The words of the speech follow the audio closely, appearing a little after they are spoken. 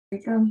we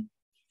go.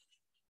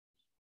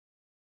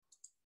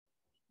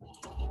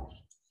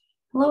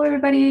 Hello,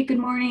 everybody. Good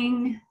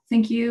morning.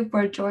 Thank you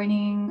for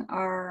joining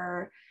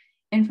our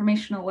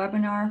informational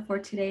webinar for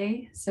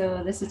today.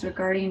 So this is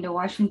regarding the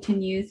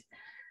Washington Youth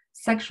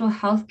Sexual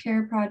Health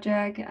Care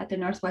Project at the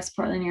Northwest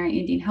Portland Area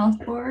Indian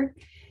Health Board.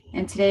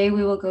 And today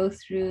we will go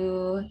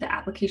through the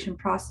application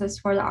process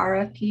for the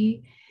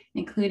RFP,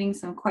 including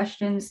some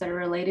questions that are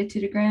related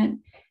to the grant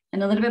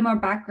and a little bit more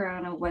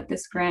background of what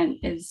this grant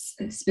is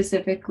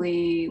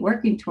specifically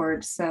working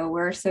towards. So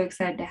we're so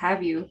excited to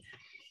have you.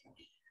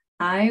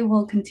 I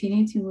will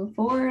continue to move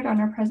forward on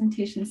our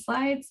presentation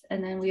slides,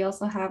 and then we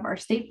also have our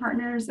state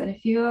partners and a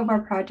few of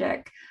our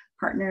project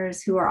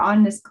partners who are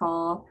on this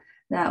call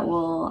that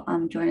will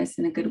join us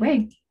in a good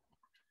way.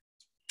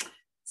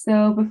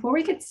 So before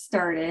we get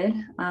started,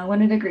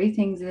 one of the great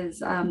things is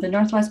the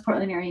Northwest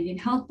Portland Area Indian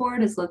Health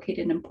Board is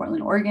located in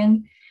Portland,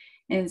 Oregon.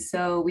 And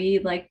so we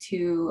like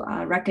to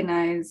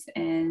recognize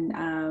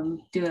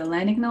and do a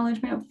land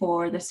acknowledgement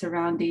for the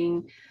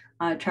surrounding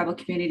tribal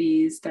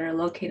communities that are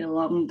located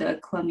along the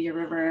Columbia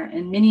River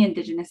and many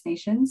indigenous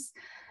nations.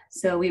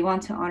 So we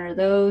want to honor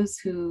those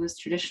whose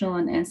traditional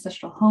and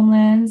ancestral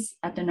homelands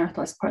at the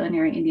Northwest Portland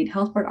Area Indian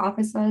Health Board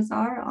offices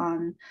are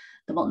on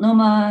the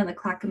Multnomah, the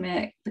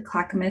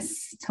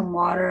Clackamas,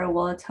 Tumwater,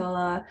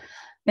 Wallatola,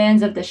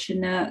 bands of the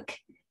Chinook,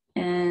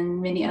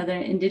 and many other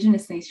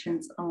indigenous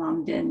nations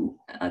along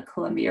the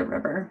Columbia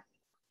River.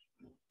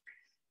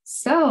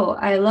 So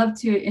I love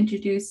to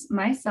introduce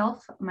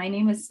myself. My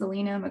name is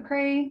Selena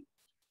McCrae.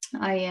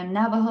 I am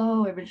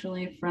Navajo,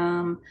 originally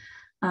from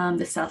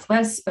the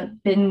Southwest,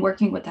 but been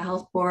working with the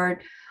health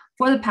board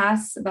for the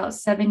past about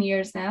 7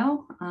 years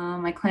now.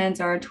 My clans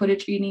are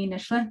Twitachini,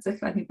 Nashlet,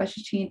 Zikani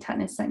Bashichi,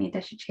 Tatnisani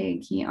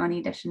Dashiche, Ki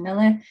Ani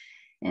Dashinele,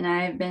 and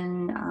I've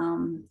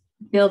been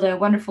build a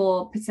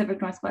wonderful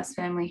Pacific Northwest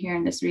family here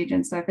in this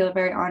region. So I feel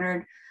very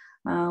honored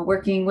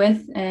working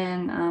with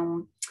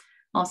and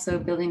also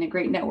building a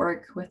great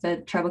network with the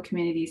tribal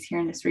communities here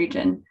in this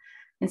region.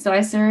 And so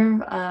I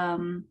serve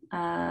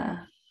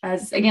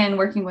as, again,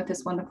 working with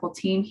this wonderful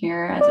team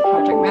here as a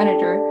project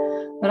manager,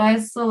 but I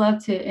also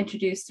love to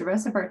introduce the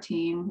rest of our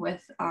team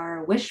with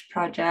our WYSH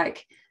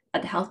project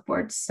at the health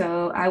board.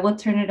 So I will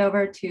turn it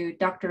over to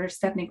Dr.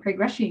 Stephanie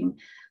Craig-Rushing.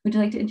 Would you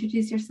like to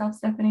introduce yourself,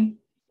 Stephanie?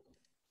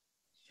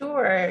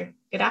 Sure.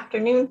 Good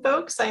afternoon,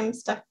 folks. I'm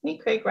Stephanie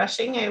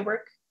Craig-Rushing. I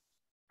work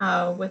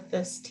with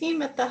this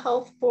team at the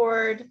health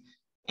board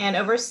and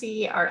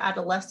oversee our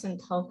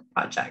adolescent health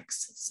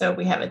projects. So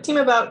we have a team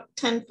of about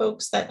 10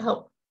 folks that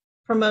help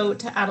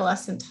promote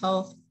adolescent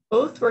health,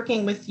 both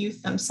working with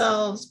youth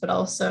themselves, but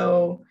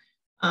also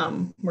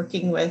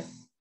working with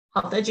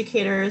health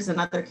educators and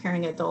other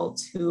caring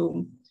adults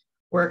who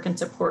work and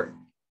support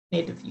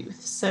Native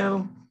youth.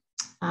 So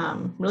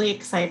really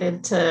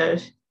excited to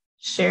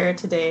share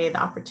today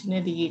the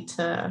opportunity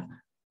to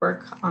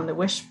work on the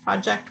WYSH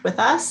project with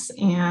us.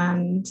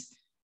 And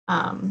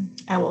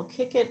I will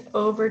kick it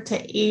over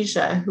to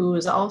Asia, who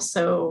is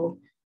also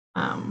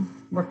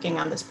working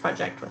on this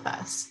project with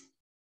us.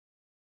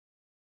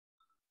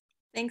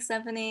 Thanks,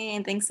 Stephanie,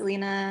 and thanks,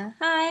 Selena.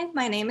 Hi,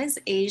 my name is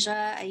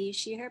Asia. I use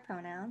she, her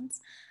pronouns.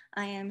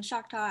 I am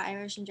Choctaw,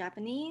 Irish, and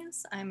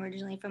Japanese. I'm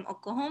originally from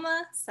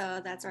Oklahoma, so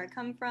that's where I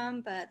come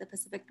from, but the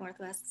Pacific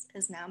Northwest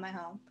is now my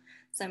home.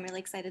 So I'm really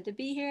excited to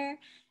be here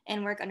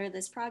and work under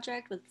this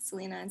project with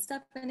Selena and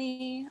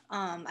Stephanie.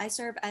 I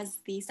serve as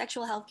the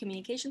sexual health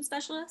communication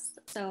specialist.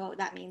 So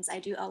that means I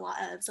do a lot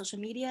of social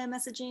media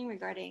messaging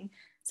regarding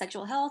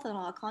sexual health and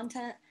all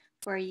content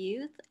for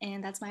youth.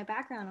 And that's my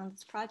background on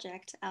this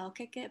project. I'll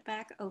kick it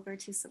back over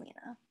to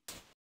Selena.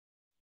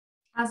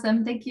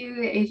 Awesome. Thank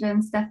you, Asia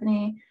and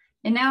Stephanie.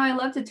 And now I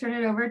love to turn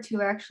it over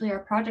to actually our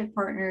project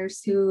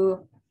partners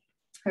who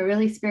are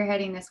really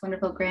spearheading this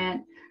wonderful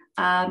grant.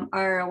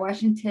 Our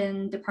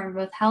Washington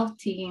Department of Health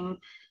team,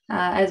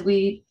 as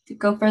we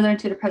go further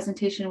into the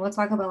presentation, we'll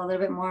talk about a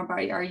little bit more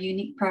about our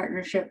unique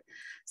partnership.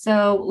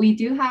 So we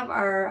do have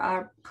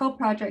our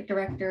co-project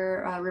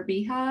director,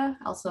 Rabiha,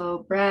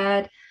 also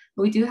Brad.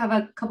 We do have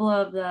a couple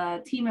of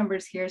the team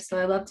members here, so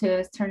I'd love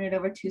to turn it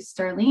over to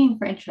Starlene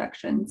for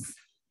introductions.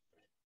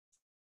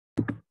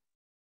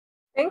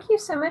 Thank you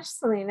so much,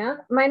 Selena.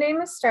 My name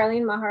is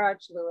Starlene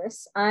Maharaj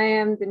Lewis. I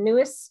am the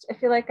newest, I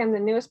feel like I'm the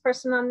newest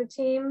person on the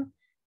team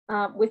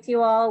with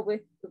you all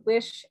with the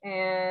WYSH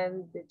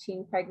and the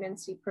Teen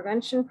Pregnancy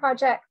Prevention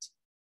Project.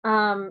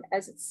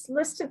 As it's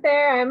listed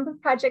there, I'm a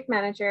project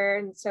manager.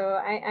 And so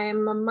I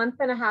am a month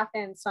and a half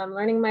in, so I'm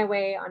learning my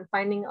way on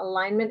finding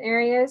alignment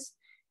areas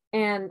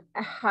and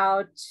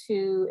how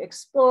to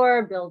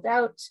explore, build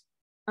out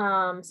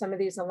some of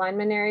these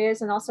alignment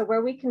areas, and also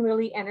where we can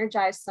really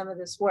energize some of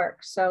this work.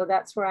 So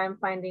that's where I'm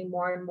finding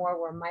more and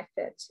more where my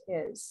fit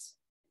is.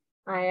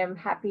 I am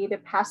happy to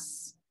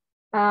pass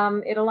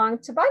it along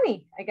to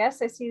Bunny. I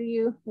guess I see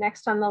you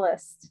next on the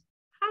list.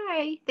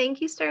 Hi,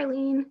 thank you,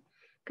 Starlene.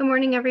 Good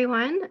morning,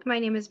 everyone. My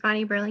name is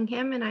Bonnie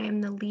Burlingham, and I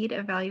am the lead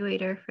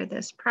evaluator for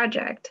this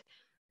project.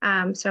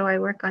 So I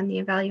work on the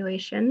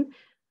evaluation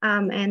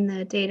and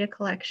the data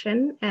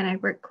collection, and I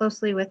work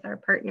closely with our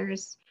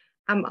partners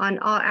on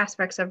all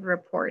aspects of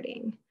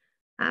reporting.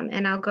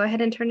 And I'll go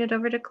ahead and turn it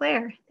over to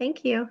Claire.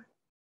 Thank you.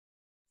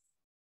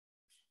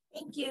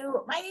 Thank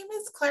you. My name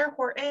is Claire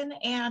Horton,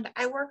 and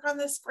I work on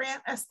this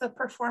grant as the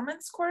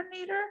performance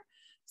coordinator.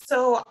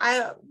 So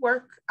I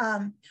work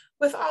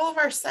with all of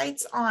our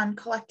sites on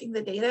collecting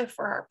the data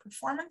for our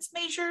performance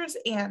measures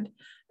and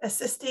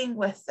assisting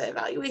with the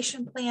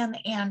evaluation plan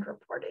and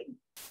reporting.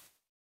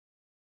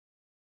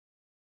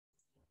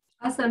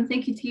 Awesome,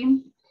 thank you,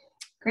 team.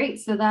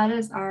 Great, so that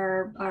is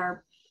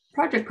our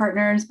project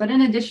partners, but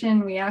in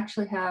addition, we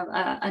actually have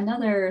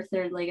another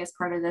third leg as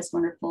part of this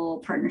wonderful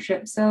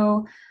partnership.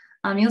 So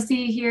you'll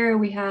see here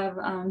we have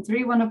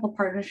 3 wonderful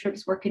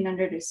partnerships working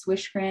under this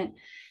WYSH grant.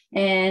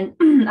 And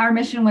our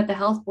mission with the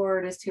health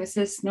board is to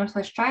assist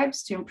Northwest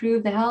tribes to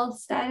improve the health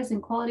status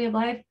and quality of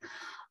life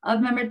of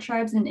member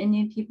tribes and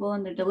Indian people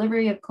in the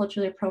delivery of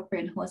culturally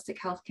appropriate and holistic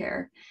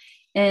healthcare.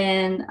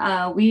 And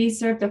we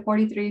serve the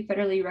 43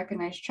 federally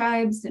recognized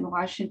tribes in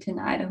Washington,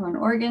 Idaho, and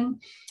Oregon.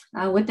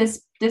 With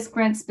this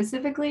grant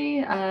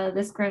specifically,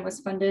 this grant was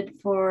funded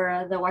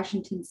for the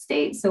Washington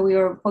state. So we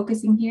are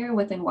focusing here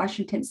within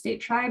Washington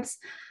state tribes.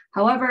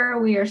 However,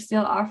 we are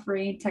still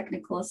offering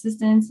technical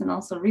assistance and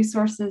also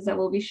resources that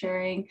we'll be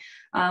sharing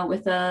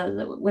with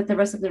the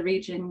rest of the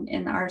region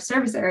in our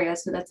service area.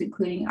 So that's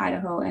including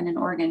Idaho and in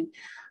Oregon.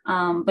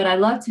 But I'd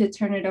love to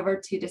turn it over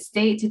to the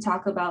state to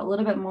talk about a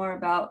little bit more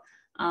about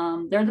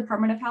their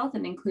Department of Health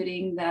and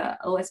including the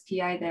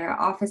OSPI, their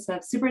Office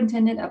of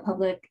Superintendent of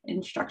Public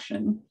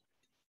Instruction.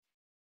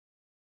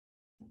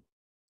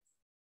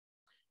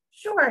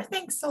 Sure,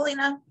 thanks,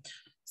 Selena.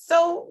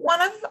 So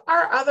one of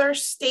our other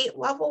state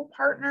level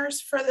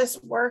partners for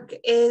this work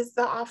is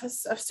the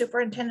Office of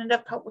Superintendent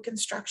of Public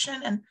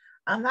Instruction.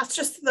 And that's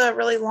just the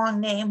really long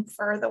name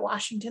for the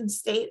Washington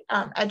State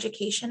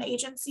Education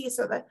Agency,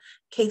 so the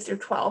K through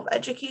 12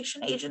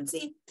 Education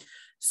Agency.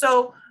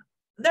 So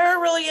they're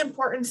a really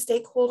important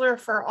stakeholder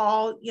for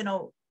all,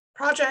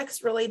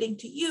 projects relating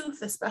to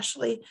youth,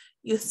 especially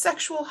youth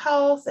sexual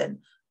health, and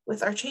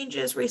with our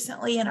changes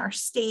recently in our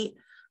state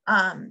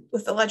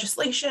with the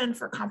legislation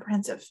for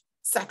comprehensive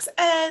sex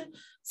ed.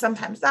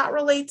 Sometimes that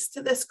relates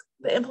to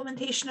the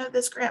implementation of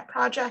this grant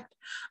project.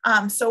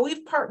 So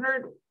we've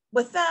partnered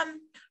with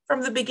them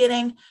from the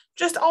beginning.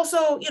 Just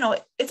also,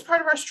 it's part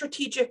of our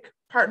strategic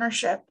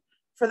partnership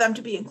for them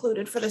to be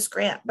included for this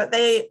grant, but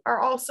they are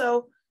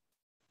also,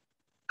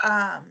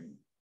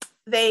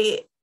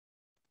 they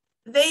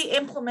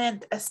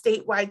implement a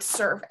statewide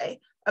survey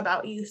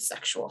about youth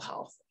sexual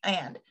health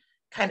and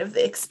kind of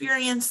the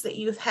experience that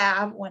youth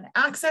have when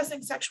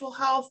accessing sexual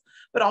health,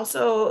 but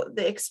also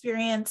the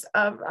experience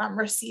of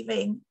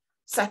receiving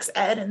sex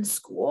ed in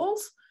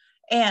schools.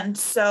 And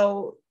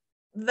so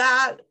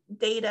that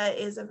data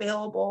is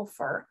available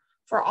for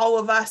all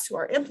of us who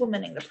are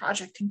implementing the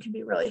project and can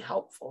be really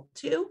helpful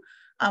too.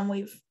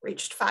 We've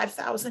reached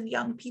 5,000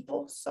 young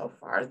people so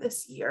far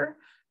this year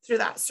through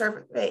that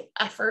survey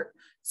effort.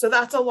 So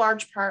that's a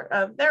large part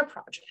of their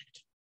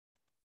project.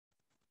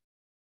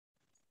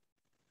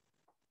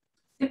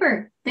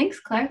 Super, thanks,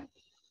 Claire.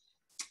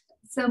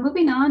 So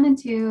moving on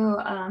into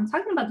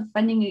talking about the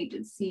funding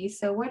agency.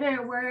 So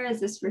where is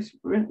this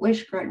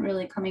WYSH grant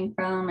really coming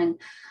from, and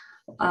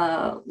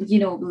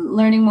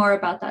learning more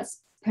about that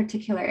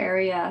particular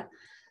area.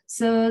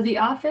 So the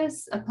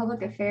Office of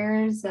Public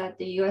Affairs at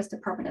the U.S.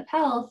 Department of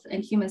Health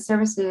and Human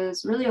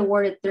Services really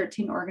awarded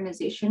 13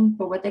 organizations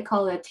for what they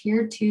call a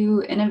Tier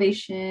 2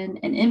 Innovation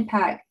and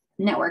Impact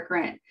Network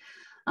Grant.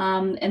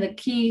 And the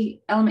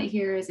key element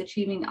here is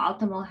achieving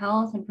optimal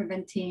health and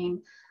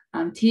preventing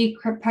teen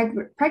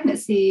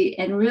pregnancy,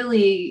 and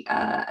really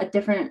a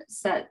different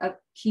set of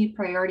key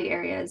priority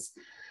areas.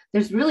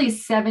 There's really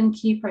 7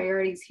 key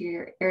priorities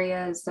here,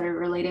 areas that are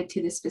related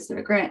to this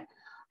specific grant.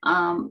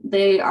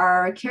 They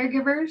are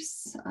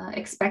caregivers,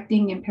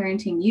 expecting and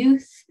parenting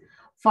youth,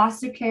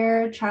 foster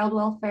care, child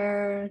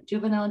welfare,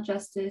 juvenile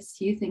justice,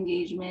 youth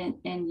engagement,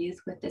 and youth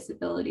with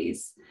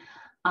disabilities.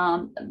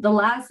 The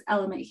last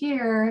element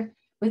here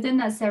within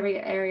that 7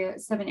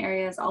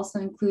 areas also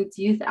includes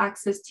youth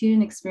access to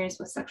and experience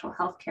with sexual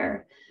health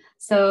care.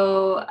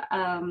 So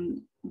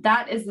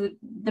that is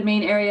the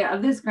main area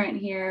of this grant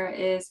here,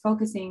 is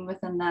focusing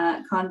within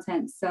that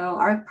content. So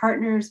our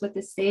partners with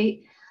the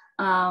state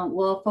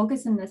will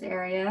focus in this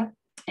area,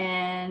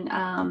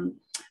 and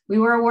we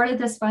were awarded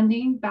this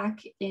funding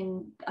back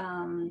in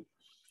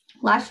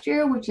last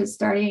year, which is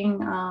starting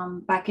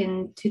back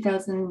in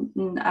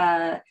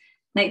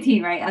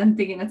 2019, right? I'm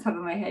thinking on top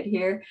of my head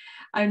here.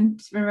 I'm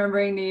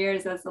remembering the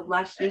years as of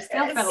last year.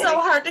 Still it's so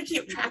hard to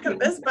keep track of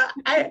this, but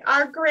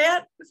our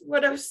grant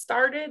would have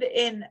started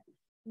in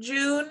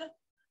June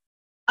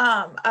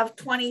of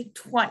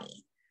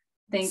 2020.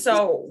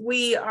 So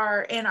we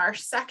are in our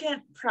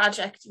 2nd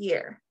project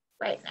year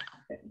right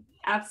now.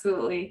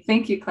 Absolutely.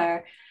 Thank you,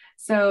 Claire.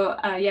 So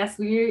yes,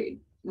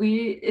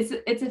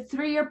 it's a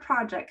 3-year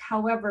project.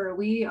 However,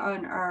 we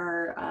on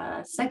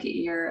our 2nd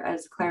year,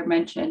 as Claire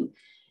mentioned.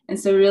 And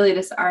so really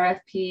this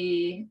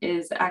RFP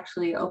is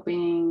actually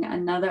opening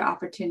another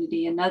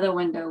opportunity, another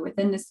window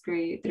within this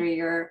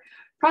 3-year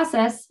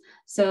process.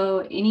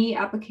 So any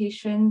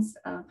applications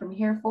from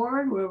here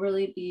forward will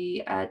really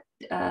be at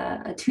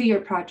a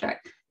 2-year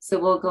project. So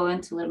we'll go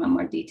into a little bit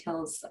more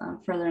details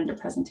further in the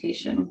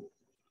presentation.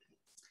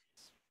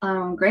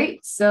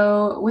 Great.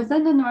 So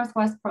within the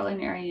Northwest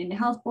Portland Area Union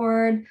Health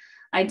Board,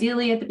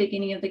 ideally at the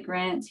beginning of the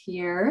grant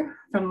here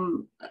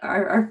from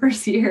our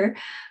first year,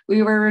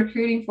 we were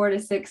recruiting 4 to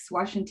 6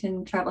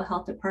 Washington tribal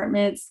health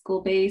departments,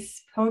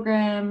 school-based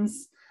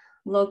programs,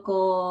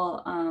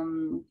 local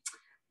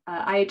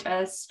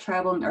IHS,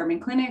 tribal and urban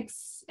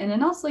clinics, and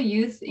then also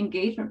youth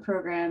engagement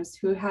programs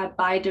who had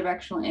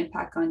bi-directional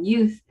impact on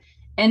youth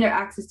and their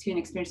access to and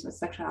experience with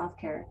sexual health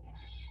care.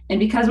 And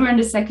because we're in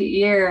the 2nd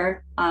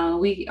year,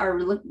 we are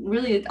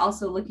really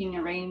also looking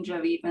at a range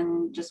of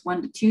even just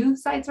 1 to 2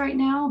 sites right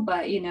now,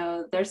 but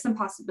there's some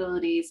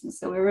possibilities. And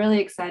so we're really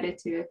excited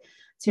to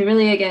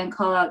really, again,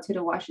 call out to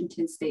the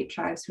Washington state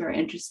tribes who are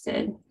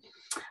interested.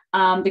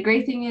 The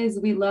great thing is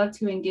we love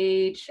to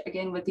engage,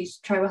 again, with these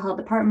tribal health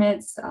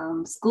departments,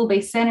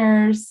 school-based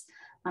centers,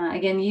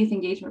 again, youth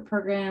engagement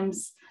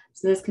programs.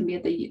 So this can be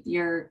at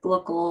your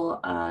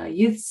local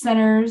youth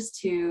centers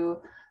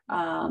to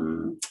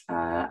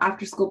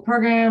after-school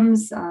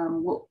programs,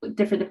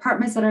 different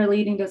departments that are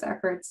leading those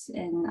efforts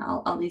in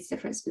all these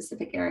different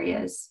specific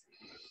areas.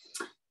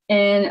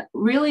 And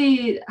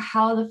really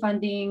how the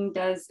funding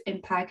does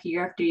impact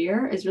year after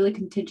year is really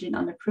contingent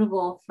on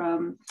approval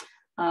from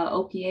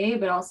OPA,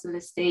 but also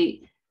the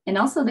state, and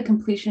also the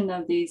completion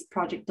of these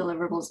project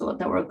deliverables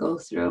that we'll go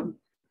through.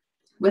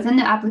 Within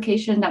the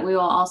application that we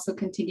will also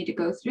continue to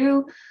go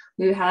through,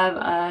 we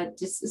have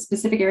just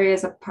specific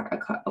areas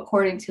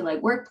according to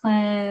like work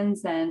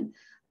plans and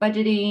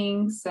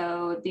budgeting.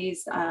 So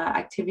these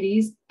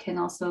activities can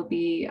also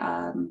be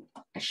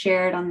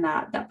shared on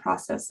that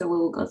process. So we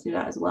will go through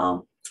that as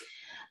well.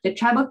 The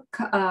tribal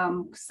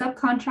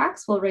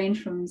subcontracts will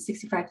range from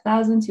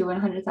 $65,000 to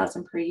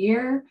 $100,000 per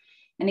year.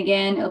 And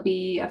again, it'll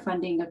be a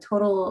funding of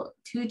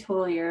 2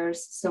 total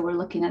years. So we're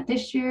looking at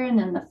this year and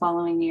then the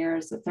following year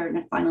is the 3rd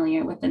and final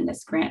year within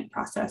this grant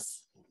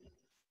process.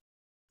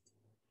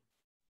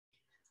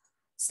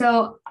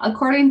 So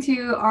according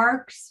to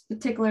our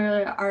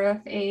particular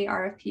RFA,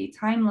 RFP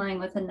timeline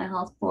within the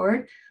health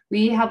board,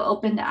 we have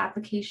opened the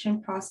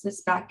application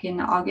process back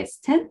in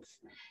August 10th.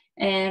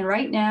 And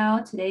right now,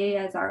 today,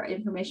 as our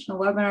informational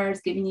webinar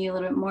is giving you a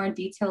little bit more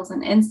details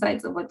and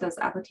insights of what the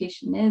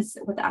application is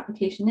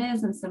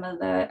and some of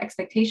the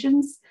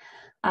expectations.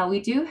 We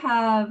do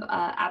have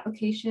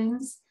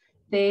applications.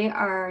 They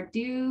are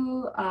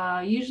due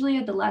usually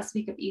at the last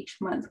week of each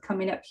month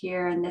coming up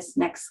here in this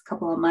next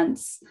couple of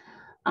months.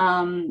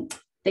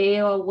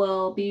 They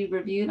will be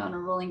reviewed on a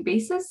rolling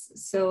basis.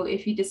 So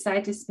if you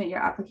decide to submit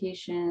your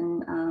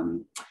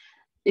application,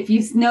 if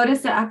you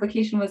notice the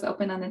application was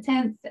open on the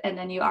 10th and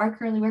then you are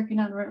currently working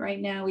on it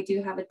right now, we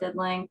do have a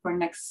deadline for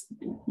next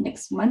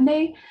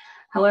Monday.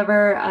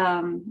 However,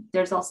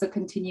 there's also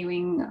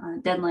continuing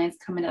deadlines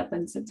coming up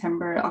in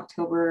September,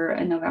 October,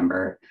 and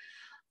November.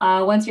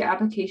 Once your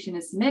application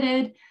is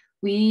submitted,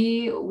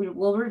 we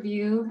will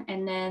review,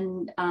 and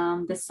then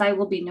the site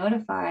will be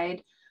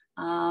notified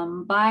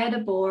by the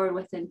board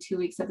within 2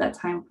 weeks of that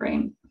time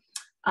frame.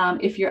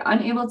 If you're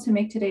unable to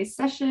make today's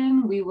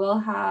session, we will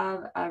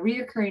have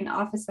reoccurring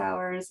office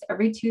hours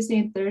every Tuesday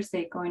and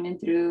Thursday going in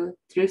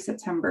through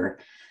September.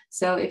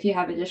 So if you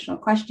have additional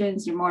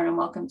questions, you're more than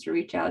welcome to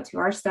reach out to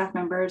our staff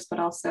members, but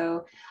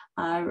also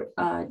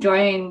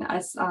join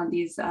us on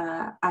these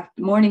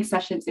morning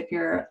sessions if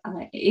you're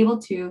able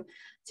to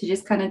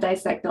just kind of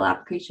dissect the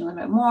application a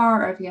little bit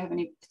more, or if you have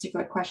any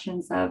particular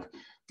questions of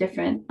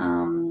different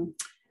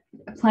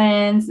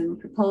plans and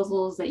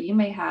proposals that you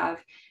may have.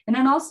 And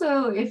then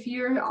also, if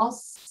you're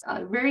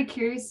also very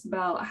curious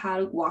about how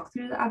to walk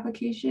through the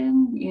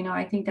application,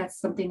 I think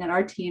that's something that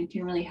our team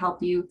can really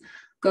help you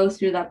go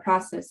through that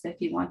process if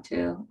you want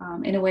to,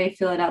 in a way,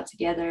 fill it out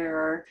together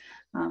or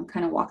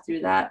kind of walk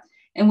through that.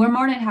 And we're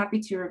more than happy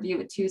to review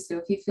it too. So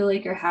if you feel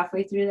like you're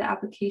halfway through the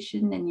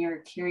application and you're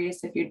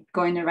curious if you're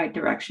going the right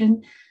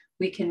direction,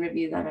 we can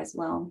review that as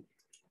well.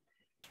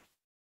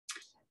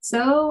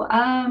 So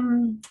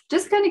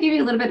just kind of give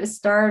you a little bit of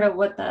start of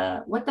what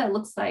that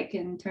looks like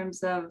in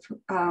terms of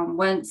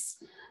once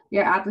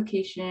your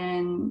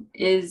application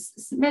is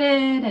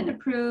submitted and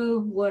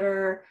approved, what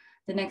are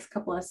the next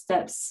couple of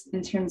steps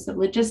in terms of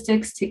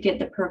logistics to get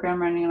the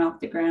program running off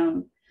the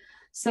ground.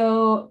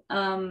 So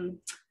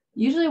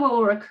usually what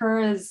will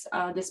occur is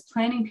this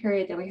planning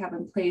period that we have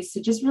in place.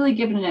 So just really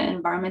giving an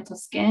environmental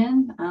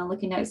scan,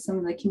 looking at some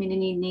of the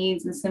community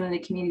needs and some of the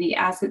community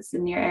assets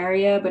in your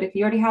area. But if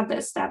you already have that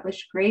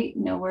established, great,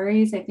 no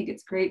worries. I think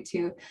it's great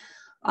to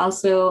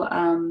also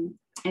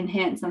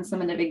enhance on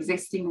some of the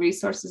existing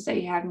resources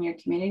that you have in your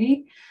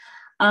community.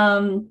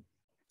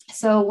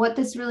 So what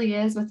this really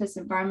is with this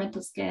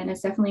environmental scan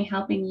is definitely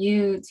helping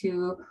you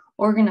to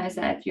organize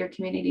that for your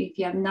community if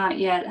you have not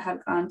yet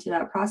have gone to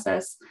that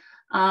process.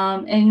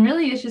 And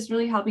really, it's just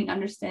really helping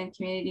understand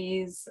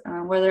communities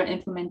where they're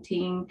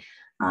implementing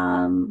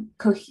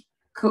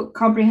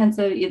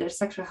comprehensive either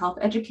sexual health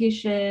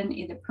education,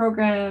 either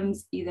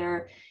programs,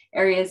 either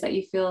areas that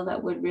you feel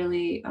that would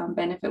really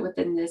benefit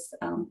within this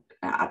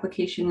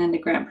application and the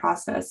grant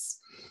process.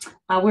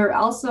 We're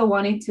also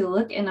wanting to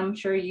look, and I'm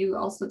sure you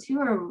also too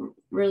are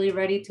really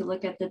ready to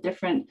look at the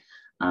different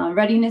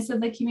readiness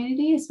of the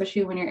community,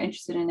 especially when you're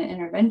interested in an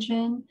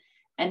intervention.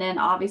 And then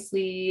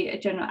obviously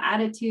general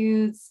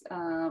attitudes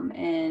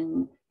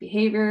and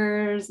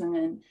behaviors. And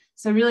then,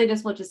 so really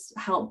this will just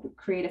help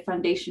create a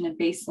foundation and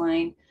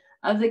baseline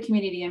of the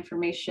community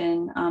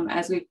information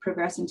as we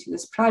progress into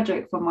this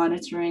project for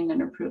monitoring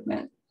and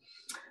improvement.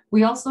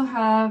 We also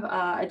have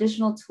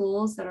additional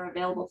tools that are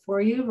available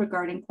for you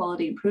regarding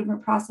quality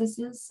improvement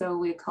processes. So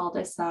we call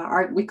this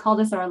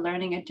our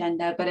learning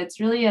agenda, but it's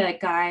really a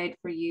guide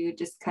for you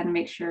just kind of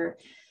make sure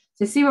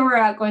to see where we're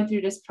at going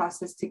through this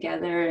process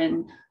together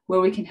and where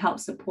we can help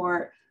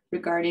support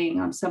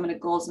regarding some of the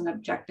goals and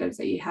objectives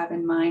that you have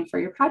in mind for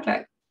your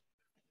project.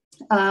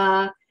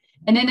 And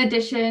in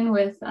addition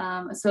with,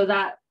 so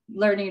that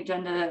learning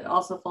agenda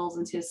also falls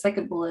into the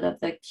second bullet of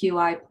the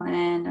QI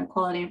plan, a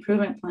quality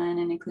improvement plan,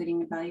 and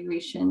including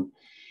evaluation.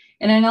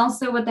 And then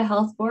also with the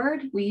health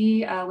board,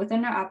 we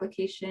within our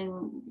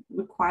application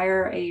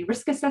require a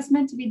risk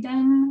assessment to be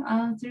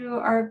done through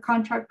our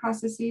contract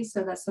processes.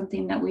 So that's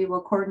something that we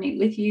will coordinate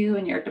with you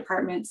and your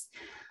departments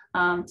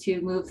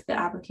to move the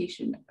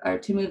application or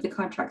to move the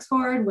contracts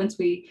forward once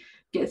we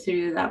get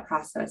through that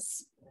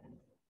process.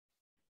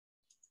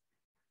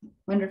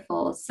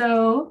 Wonderful.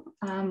 So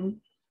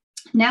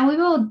now we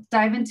will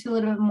dive into a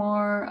little bit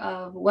more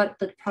of what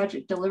the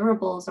project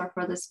deliverables are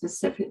for this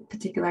specific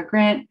particular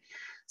grant.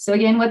 So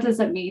again, what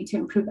does it mean to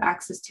improve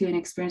access to and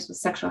experience with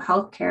sexual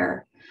health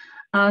care?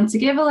 To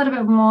give a little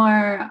bit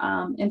more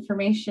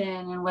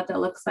information and what that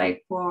looks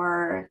like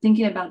for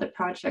thinking about the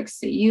projects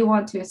that you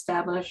want to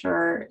establish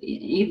or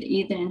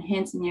even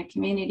enhance in your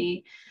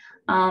community,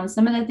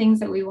 some of the things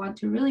that we want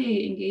to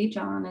really engage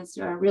on is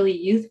really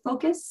youth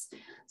focus.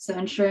 So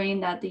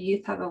ensuring that the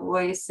youth have a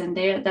voice, and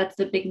that's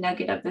the big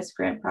nugget of this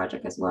grant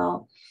project as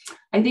well.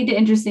 I think the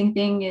interesting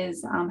thing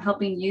is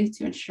helping youth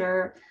to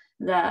ensure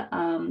that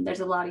there's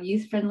a lot of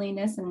youth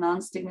friendliness and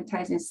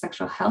non-stigmatizing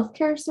sexual health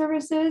care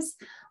services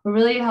will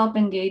really help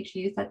engage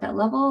youth at that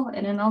level.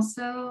 And then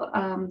also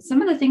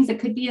some of the things that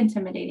could be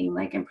intimidating,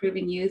 like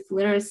improving youth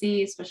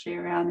literacy, especially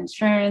around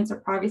insurance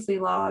or privacy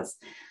laws.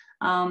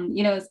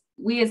 You know,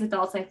 we as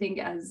adults, I think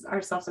as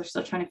ourselves are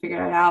still trying to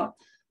figure it out.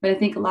 But I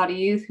think a lot of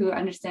youth who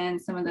understand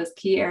some of those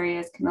key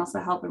areas can also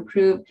help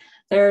improve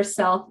their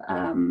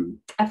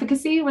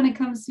self-efficacy when it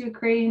comes to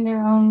creating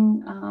their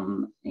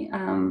own,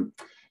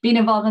 being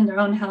involved in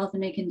their own health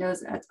and making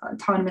those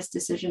autonomous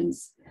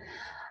decisions.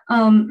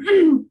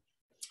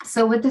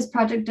 So with this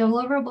project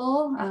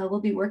deliverable, we'll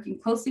be working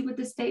closely with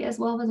the state as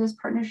well as this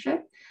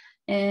partnership,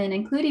 and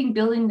including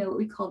building what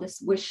we call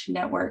this WYSH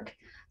network.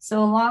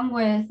 So along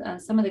with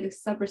some of the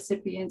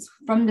subrecipients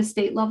from the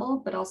state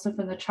level, but also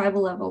from the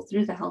tribal level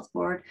through the health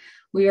board,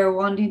 we are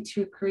wanting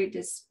to create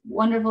this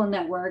wonderful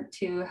network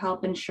to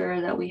help ensure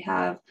that we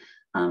have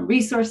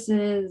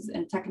resources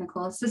and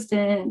technical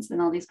assistance and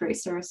all these great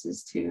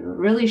services to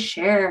really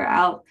share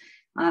out.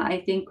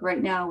 I think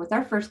right now with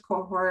our first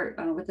cohort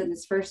within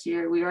this first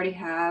year, we already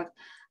have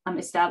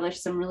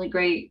established some really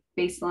great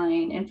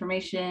baseline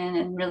information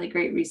and really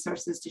great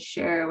resources to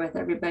share with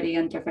everybody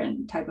on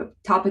different type of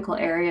topical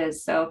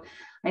areas. So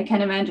I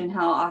can imagine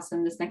how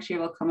awesome this next year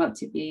will come up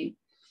to be.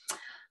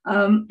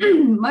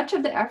 Much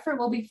of the effort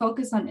will be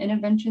focused on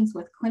interventions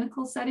with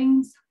clinical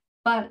settings,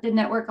 but the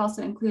network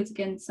also includes,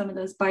 again, some of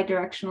those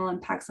bidirectional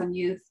impacts on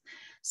youth.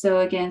 So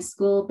again,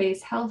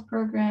 school-based health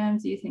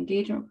programs, youth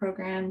engagement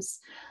programs,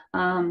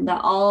 that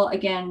all,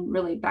 again,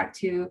 relate back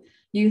to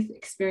youth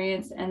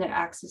experience and their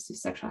access to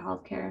sexual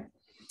health care.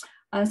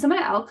 Some of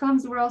the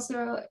outcomes we're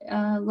also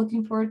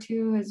looking forward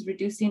to is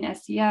reducing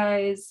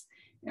STIs,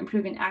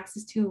 improving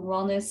access to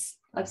wellness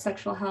of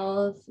sexual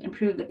health,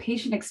 improve the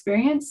patient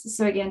experience.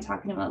 So again,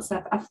 talking about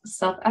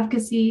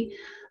self-efficacy,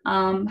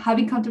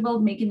 having comfortable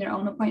making their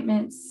own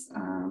appointments,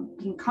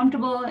 being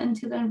comfortable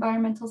into the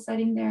environmental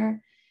setting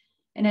there.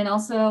 And then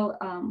also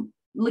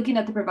looking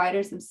at the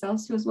providers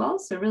themselves too as well.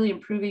 So really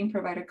improving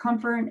provider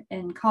comfort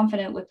and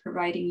confident with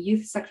providing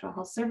youth sexual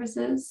health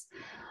services.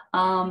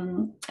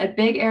 A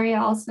big area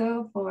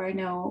also for, I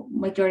know,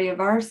 majority of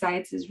our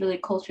sites is really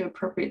culture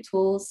appropriate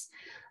tools.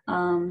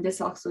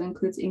 This also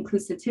includes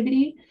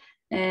inclusivity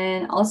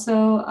and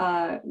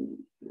also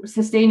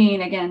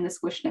sustaining, again, this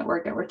WYSH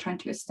network that we're trying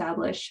to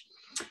establish.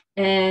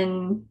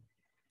 And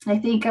I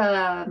think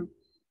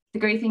the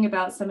great thing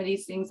about some of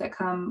these things that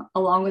come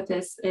along with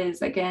this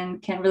is, again,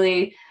 can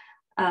really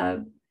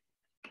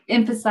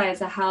emphasize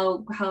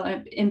how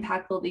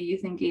impactful the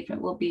youth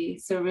engagement will be.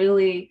 So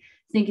really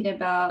thinking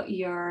about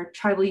your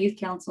tribal youth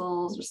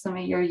councils or some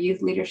of your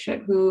youth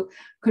leadership who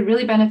could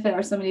really benefit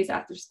are some of these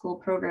after school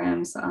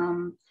programs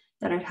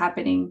that are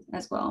happening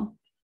as well.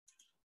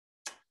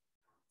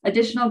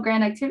 Additional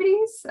grant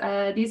activities.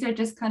 These are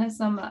just kind of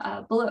some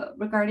bullet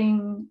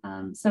regarding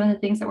some of the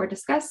things that were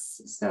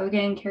discussed. So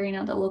again, carrying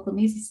out the local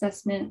needs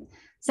assessment,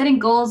 setting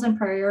goals and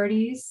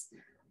priorities,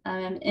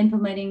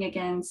 implementing,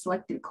 again,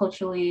 selected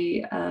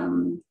culturally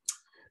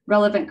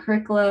relevant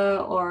curricula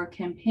or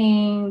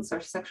campaigns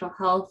or sexual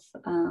health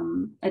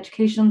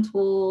education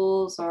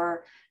tools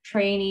or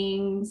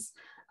trainings.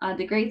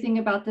 The great thing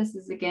about this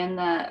is, again,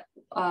 that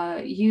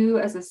you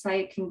as a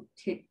site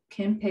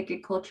can pick a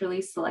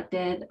culturally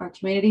selected or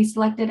community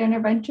selected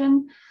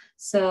intervention.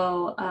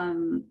 So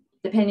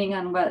depending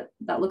on what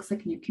that looks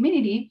like in your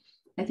community,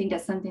 I think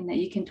that's something that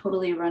you can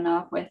totally run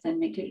off with and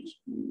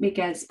make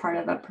as part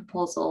of a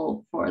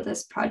proposal for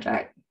this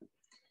project.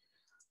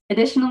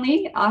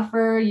 Additionally,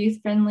 offer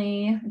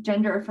youth-friendly,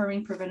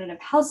 gender-affirming preventative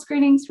health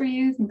screenings for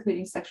youth,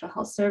 including sexual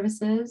health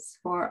services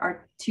for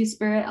our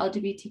Two-Spirit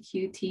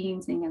LGBTQ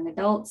teens and young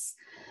adults,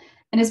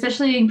 and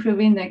especially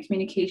improving the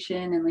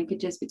communication and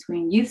linkages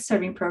between youth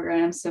serving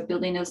programs. So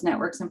building those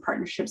networks and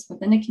partnerships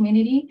within the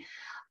community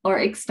or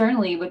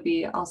externally would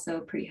be also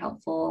pretty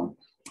helpful.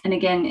 And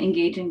again,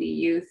 engaging the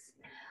youth.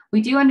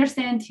 We do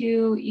understand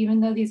too, even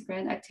though these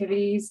grant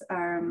activities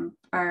are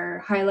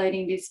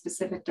highlighting the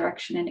specific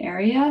direction and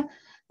area,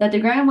 that the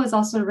grant was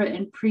also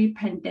written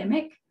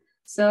pre-pandemic.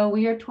 So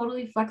we are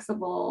totally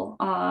flexible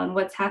on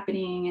what's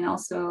happening and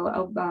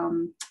also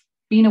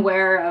being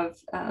aware of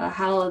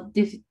how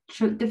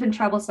different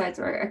travel sites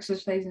are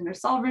exercising their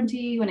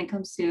sovereignty when it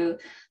comes to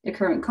the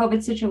current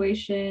COVID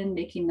situation,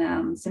 making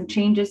some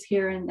changes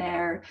here and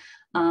there,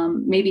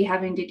 maybe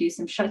having to do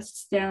some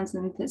shutdowns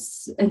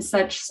and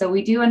such. So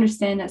we do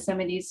understand that some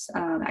of these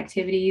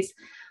activities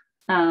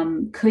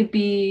could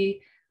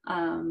be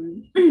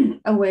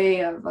a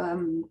way of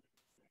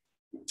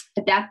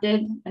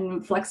adapted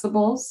and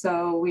flexible.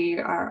 So we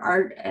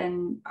are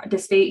and the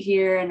state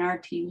here and our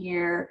team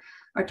here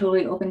are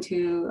totally open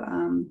to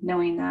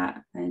knowing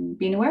that and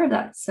being aware of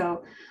that.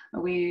 So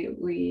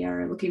we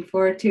are looking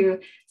forward to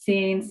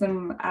seeing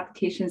some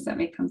applications that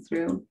may come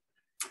through.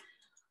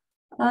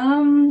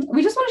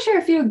 We just want to share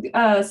a few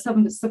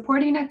some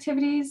supporting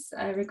activities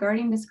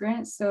regarding this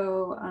grant.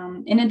 So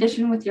in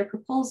addition with your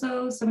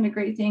proposal, some of the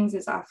great things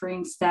is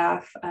offering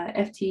staff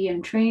FT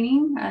and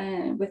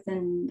training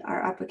within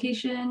our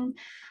application.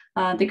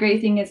 The great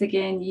thing is,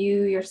 again,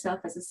 you yourself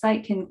as a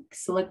site can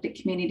select a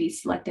community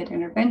selected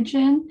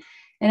intervention,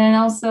 and then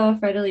also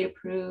federally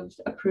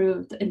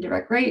approved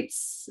indirect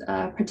rates,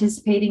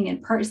 participating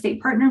in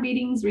state partner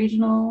meetings,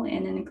 regional,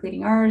 and then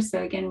including ours.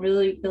 So again,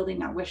 really building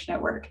that WYSH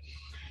network.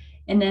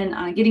 And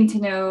then getting to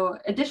know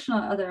additional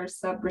other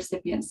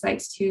sub-recipient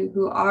sites too,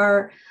 who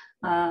are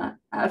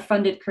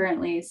funded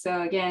currently.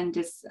 So again,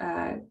 just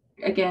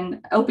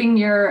again,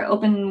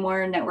 open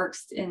more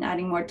networks and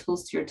adding more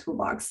tools to your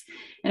toolbox.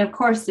 And of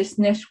course, this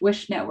niche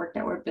WYSH network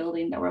that we're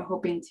building that we're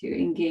hoping to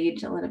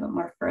engage a little bit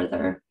more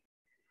further.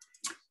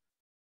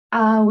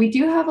 We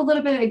do have a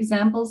little bit of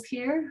examples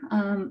here.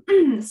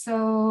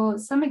 So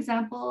some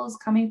examples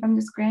coming from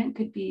this grant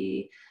could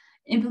be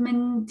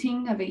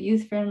implementing of a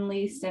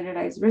youth-friendly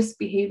standardized risk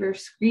behavior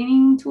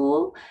screening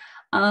tool.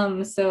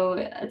 So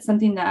it's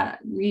something that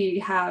we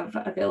have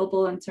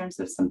available in terms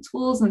of some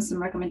tools and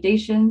some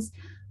recommendations,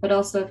 but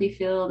also if you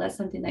feel that's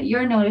something that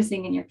you're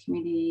noticing in your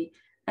community,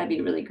 that'd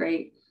be really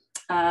great.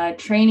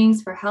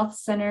 Trainings for health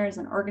centers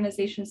and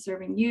organizations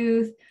serving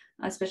youth,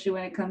 especially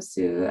when it comes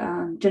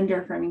to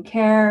gender affirming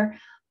care,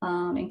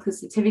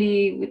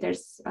 inclusivity,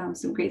 there's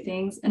some great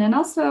things. And then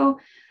also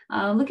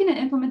looking at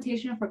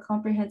implementation for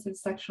comprehensive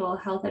sexual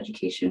health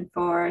education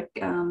for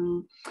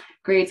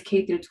grades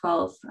K through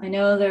 12. I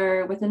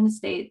know within the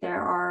state,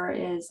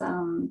 is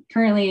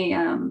currently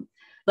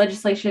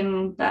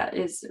legislation that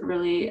is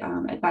really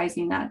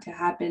advising that to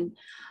happen.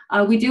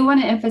 We do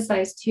want to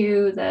emphasize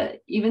too that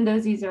even though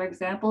these are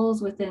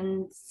examples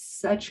within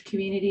such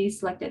community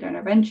selected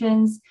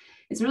interventions,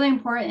 it's really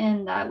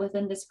important that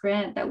within this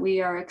grant that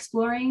we are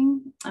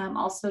exploring,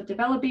 also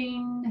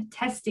developing,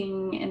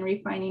 testing, and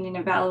refining and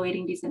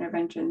evaluating these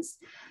interventions.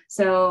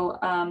 So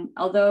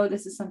although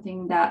this is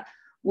something that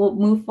will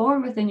move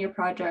forward within your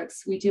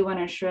projects, we do want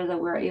to ensure that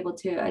we're able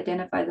to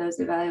identify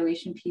those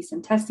evaluation piece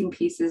and testing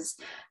pieces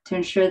to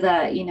ensure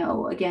that,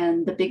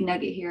 again, the big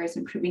nugget here is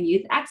improving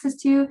youth access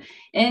to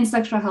and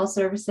sexual health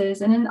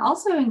services, and then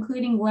also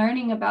including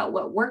learning about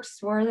what works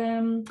for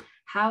them,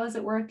 how is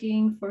it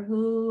working, for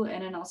who,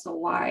 and then also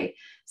why.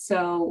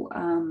 So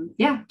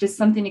yeah, just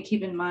something to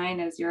keep in mind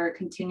as you're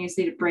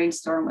continuously to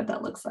brainstorm what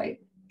that looks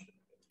like.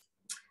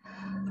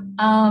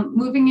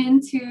 Moving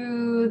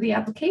into the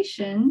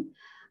application,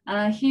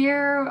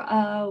 here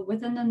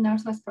within the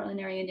Northwest Portland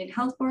Area Indian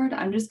Health Board,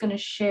 I'm just going to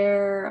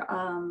share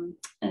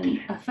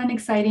a fun,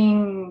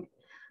 exciting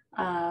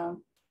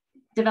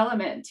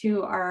development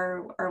to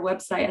our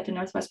website at the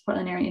Northwest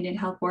Portland Area Indian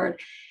Health Board.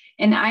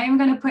 And I am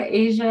going to put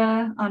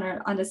Asia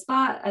on the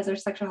spot as our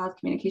sexual health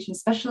communication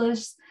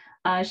specialist.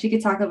 She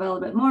could talk a little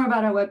bit more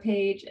about our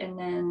webpage, and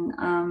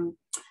then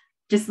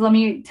just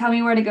tell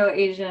me where to go,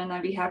 Asia, and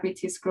I'd be happy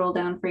to scroll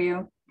down for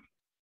you.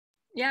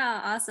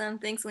 Yeah, awesome.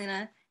 Thanks,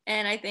 Lena.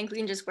 And I think we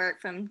can just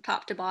work from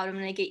top to bottom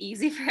and make it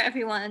easy for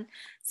everyone.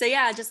 So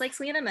yeah, just like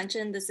Selena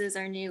mentioned, this is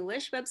our new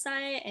WYSH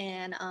website,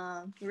 and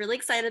we're really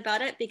excited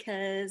about it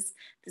because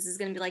this is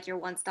going to be like your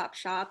one-stop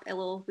shop. We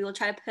will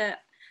try to put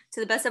to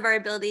the best of our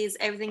abilities,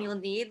 everything you'll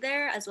need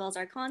there, as well as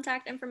our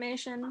contact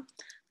information.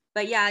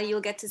 But yeah,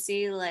 you'll get to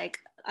see like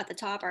at the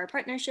top our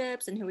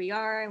partnerships and who we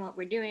are and what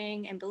we're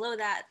doing. And below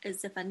that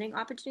is the funding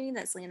opportunity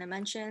that Selena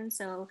mentioned.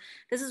 So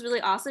this is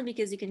really awesome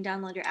because you can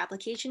download your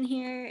application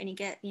here and you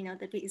get, you know,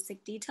 the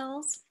basic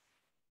details.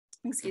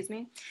 Excuse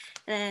me.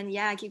 And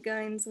yeah, keep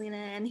going, Selena.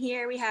 And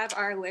here we have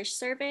our WYSH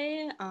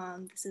survey.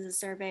 This is a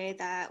survey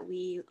that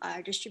we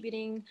are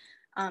distributing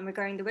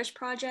regarding the WYSH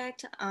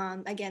project.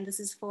 Again, this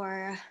is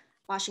for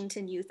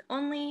Washington youth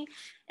only,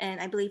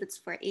 and I believe it's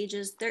for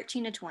ages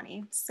 13 to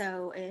 20.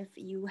 So if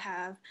you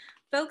have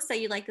folks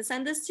that you'd like to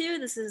send this to,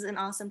 this is an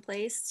awesome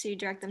place to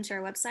direct them to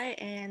our website.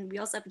 And we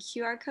also have a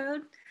QR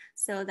code,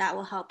 so that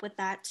will help with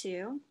that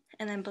too.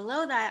 And then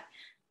below that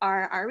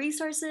are our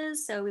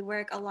resources. So we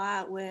work a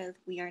lot with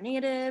We Are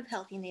Native,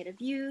 Healthy Native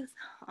Youth,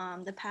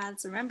 the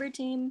Paths Remember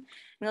team.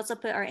 We also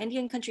put our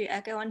Indian Country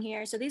Echo on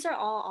here. So these are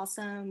all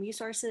awesome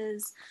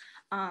resources.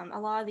 A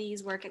lot of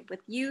these work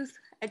with youth,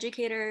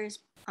 educators,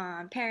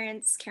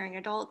 parents, caring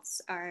adults,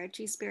 our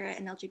Two-Spirit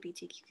and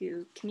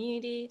LGBTQ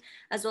community,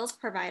 as well as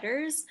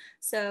providers.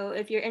 So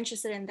if you're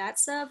interested in that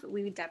stuff,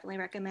 we would definitely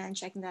recommend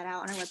checking that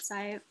out on our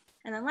website.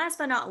 And then last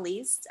but not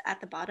least,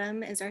 at the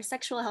bottom is our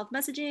sexual health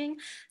messaging.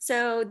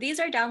 So these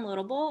are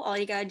downloadable. All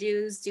you gotta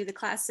do is do the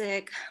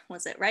classic,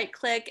 right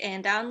click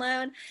and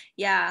download.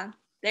 Yeah,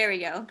 there we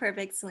go.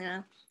 Perfect,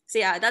 Selena. So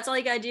yeah, that's all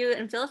you gotta do,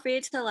 and feel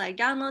free to like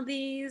download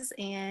these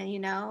and, you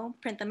know,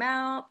 print them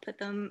out, put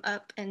them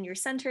up in your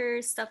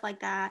centers, stuff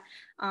like that,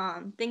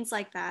 things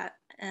like that.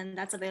 And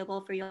that's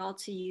available for you all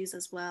to use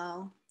as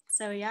well.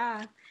 So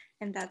yeah,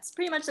 and that's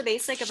pretty much the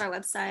basic of our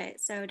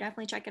website. So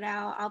definitely check it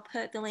out. I'll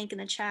put the link in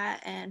the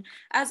chat. And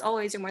as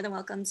always, you're more than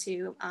welcome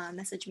to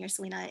message me or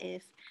Selena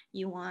if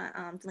you want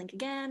the link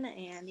again.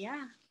 And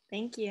yeah,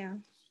 thank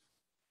you.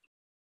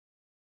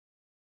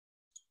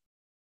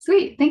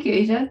 Sweet, thank you,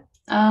 Asia.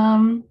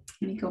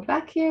 Let me go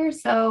back here.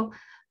 So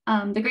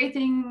the great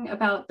thing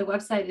about the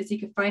website is you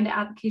can find the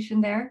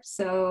application there.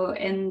 So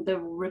in the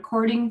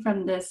recording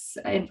from this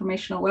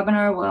informational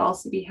webinar will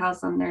also be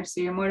housed on there.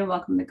 So you're more than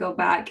welcome to go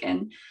back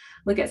and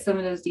look at some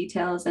of those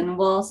details. And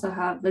we'll also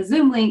have the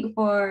Zoom link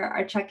for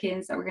our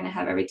check-ins that we're going to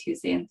have every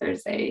Tuesday and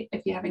Thursday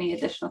if you have any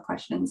additional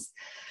questions.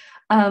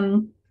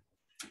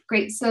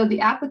 Great. So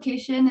the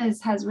application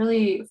has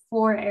really 3 to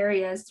 4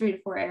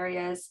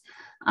 areas.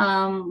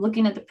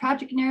 Looking at the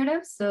project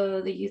narrative,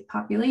 so the youth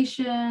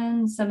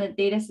population, some of the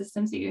data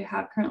systems that you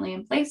have currently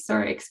in place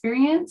or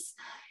experience,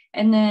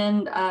 and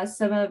then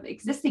some of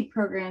existing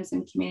programs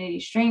and community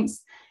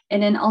strengths,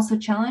 and then also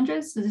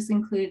challenges. So this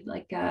include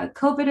like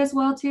COVID as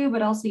well too,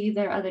 but also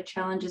either other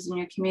challenges in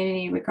your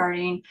community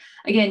regarding,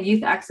 again,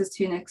 youth access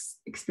to an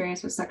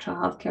experience with sexual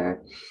health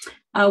care.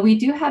 We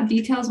do have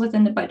details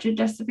within the budget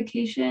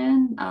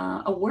justification,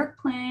 a work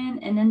plan,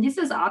 and then this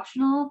is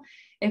optional.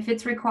 If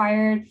it's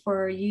required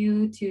for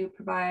you to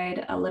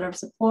provide a letter of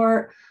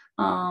support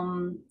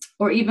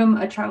or even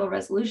a tribal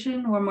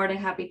resolution, we're more than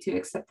happy to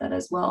accept that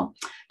as well.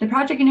 The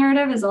project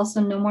narrative is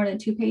also no more than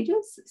 2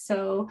 pages.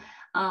 So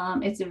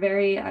it's a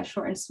very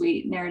short and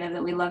sweet narrative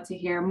that we love to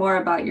hear more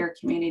about your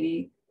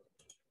community.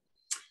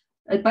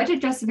 A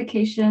budget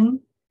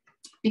justification,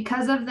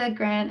 because of the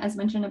grant, as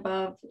mentioned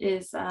above,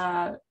 is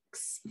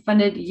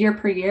funded year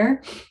per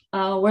year.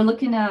 We're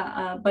looking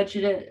at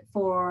budgeted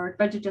for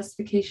budget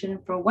justification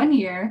for 1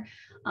 year.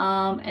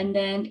 And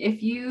then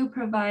if you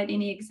provide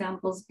any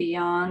examples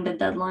beyond the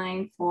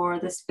deadline for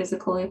this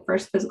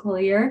first fiscal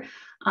year,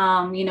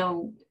 you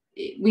know,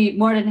 we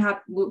more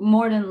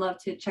than love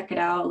to check it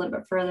out a little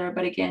bit further.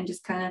 But again,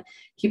 just kind of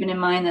keeping in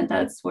mind that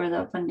that's where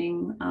the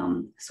funding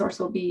source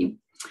will be.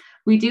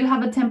 We do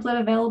have a template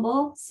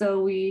available,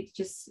 so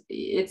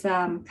it's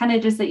kind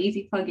of just an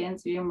easy plug-in,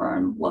 so you're more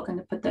than welcome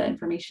to put the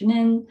information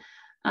in.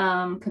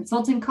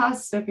 Consulting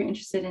costs, so if you're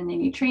interested in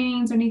any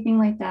trainings or anything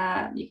like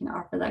that, you can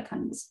offer that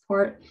kind of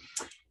support.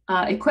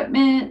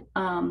 Equipment,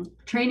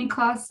 training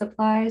costs,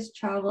 supplies,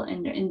 travel,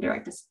 and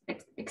indirect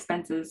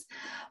expenses.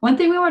 One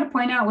thing we want to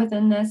point out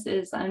within this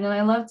is, I know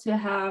I love to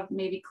have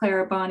maybe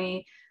Claire or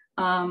Bonnie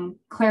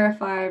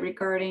clarify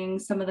regarding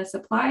some of the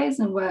supplies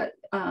and what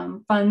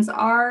funds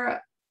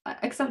are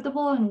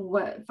acceptable and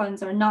what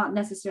funds are not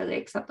necessarily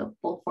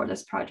acceptable for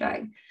this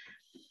project.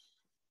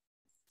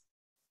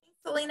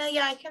 Selena,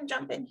 yeah, I can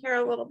jump in here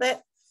a little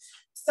bit.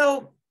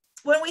 So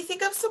when we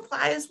think of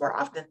supplies, we're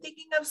often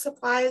thinking of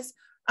supplies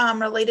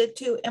related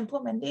to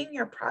implementing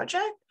your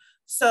project.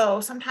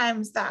 So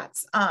sometimes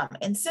that's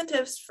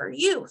incentives for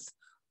youth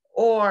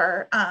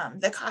or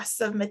the costs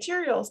of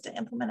materials to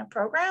implement a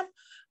program.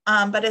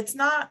 But it's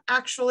not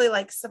actually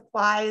like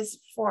supplies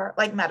for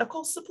like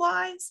medical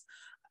supplies.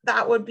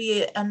 That would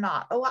be a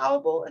not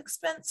allowable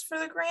expense for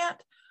the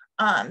grant.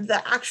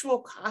 The actual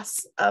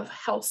costs of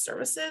health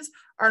services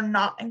are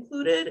not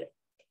included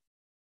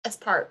as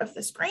part of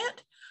this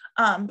grant.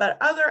 But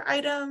other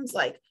items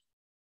like,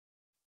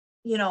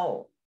 you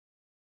know,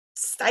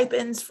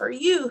 stipends for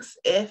youth,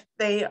 if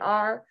they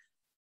are,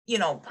 you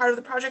know, part of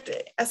the project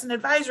as an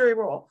advisory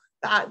role,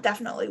 that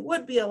definitely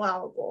would be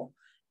allowable.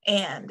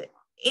 And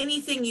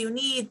anything you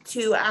need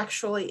to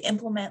actually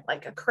implement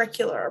like a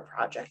curricular or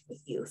project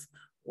with youth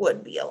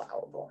would be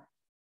allowable.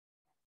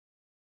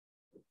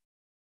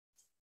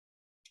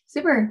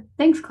 Super,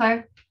 thanks,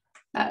 Claire.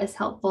 That is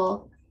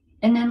helpful.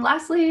 And then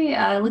lastly,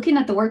 looking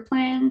at the work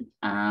plan,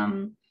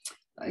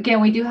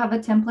 again, we do have a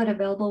template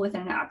available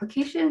within the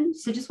application.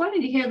 So just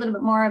wanted to hear a little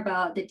bit more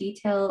about the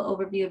detailed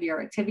overview of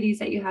your activities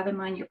that you have in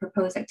mind, your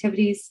proposed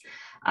activities,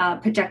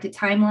 projected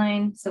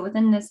timeline. So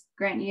within this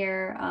grant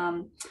year,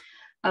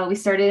 we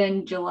started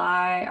in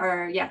July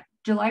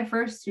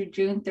 1st through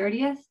June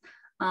 30th.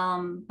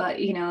 But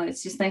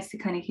it's just nice to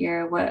kind of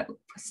hear what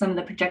some of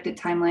the projected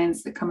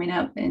timelines that are coming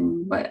up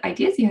and what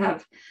ideas you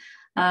have,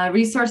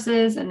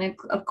 resources, and then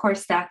of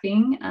course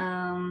staffing.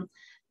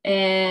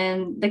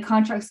 And the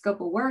contract scope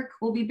of work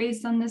will be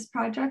based on this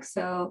project,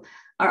 so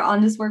are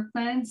on this work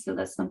plan. So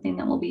that's something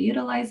that we'll be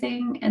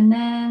utilizing. And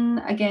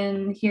then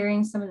again,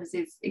 hearing some of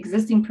these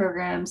existing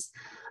programs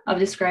of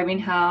describing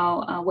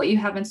how what you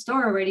have in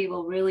store already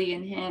will really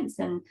enhance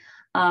and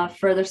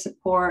further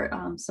support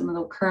some of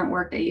the current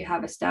work that you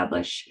have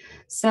established.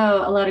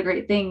 So a lot of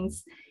great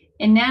things.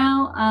 And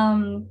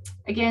now,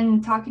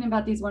 again, talking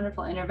about these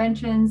wonderful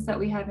interventions that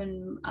we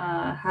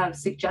have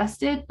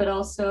suggested, but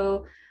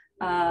also,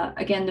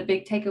 again, the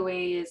big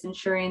takeaway is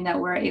ensuring that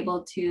we're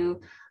able to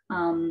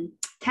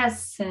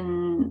test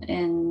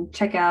and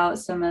check out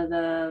some of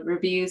the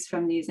reviews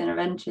from these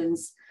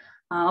interventions.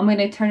 I'm going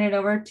to turn it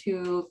over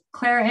to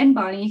Claire and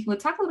Bonnie, who will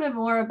talk a little bit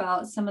more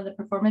about some of the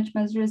performance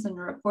measures and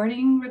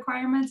reporting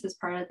requirements as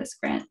part of this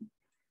grant.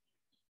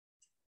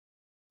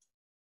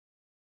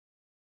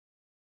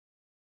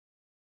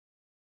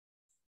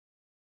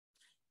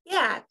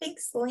 Yeah,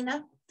 thanks,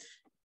 Selena.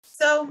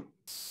 So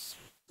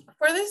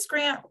for this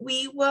grant,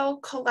 we will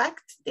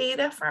collect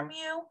data from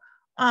you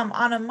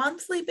on a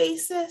monthly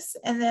basis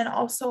and then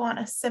also on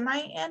a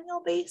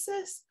semi-annual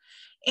basis.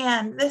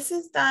 And this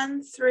is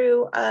done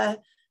through a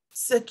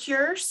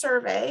secure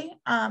survey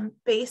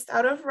based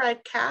out of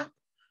REDCap,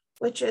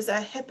 which is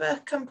a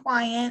HIPAA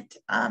compliant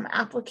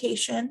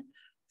application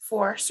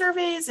for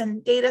surveys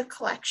and data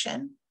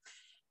collection.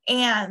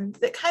 And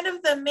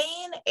the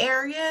main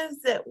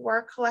areas that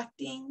we're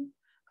collecting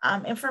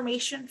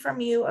information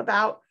from you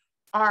about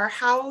are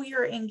how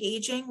you're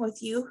engaging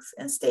with youth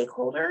and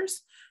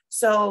stakeholders.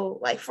 So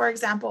like, for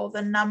example,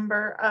 the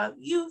number of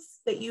youth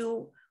that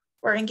you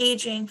were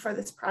engaging for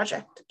this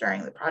project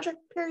during the project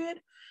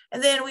period.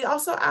 And then we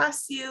also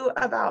asked you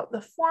about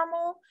the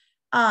formal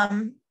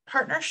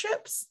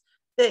partnerships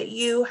that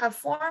you have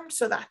formed.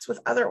 So that's with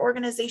other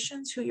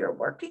organizations who you're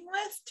working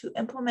with to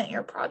implement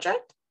your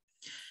project.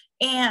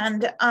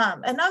 And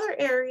another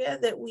area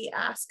that we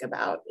ask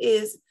about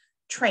is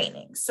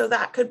training. So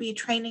that could be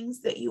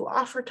trainings that you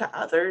offer to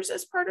others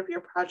as part of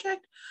your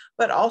project,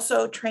 but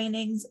also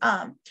trainings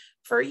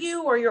for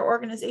you or your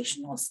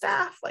organizational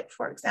staff. Like,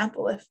 for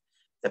example, if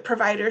the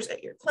providers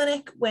at your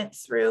clinic went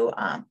through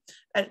a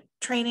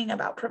training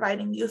about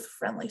providing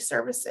youth-friendly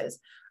services,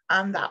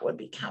 that would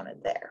be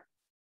counted there.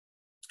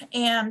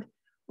 And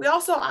we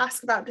also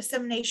ask about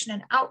dissemination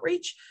and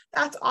outreach.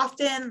 That's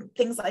often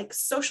things like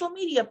social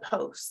media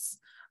posts,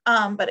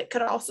 but it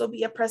could also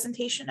be a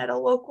presentation at a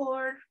local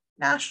or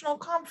national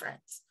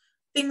conference,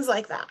 things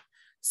like that.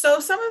 So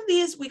some of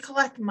these we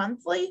collect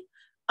monthly,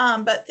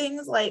 but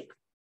things like,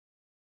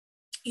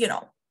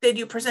 did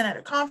you present at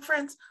a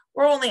conference?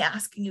 We're only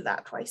asking you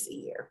that twice a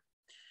year.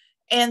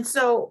 And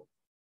so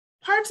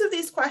parts of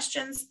these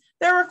questions,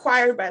 they're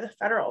required by the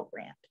federal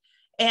grant.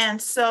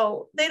 And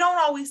so they don't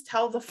always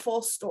tell the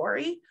full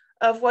story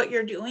of what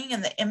you're doing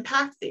and the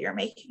impact that you're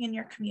making in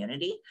your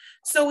community.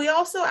 So we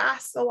also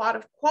ask a lot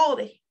of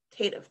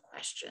qualitative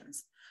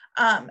questions.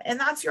 And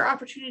that's your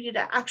opportunity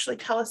to actually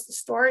tell us the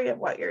story of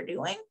what you're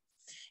doing.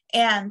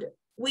 And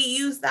we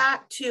use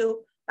that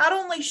to not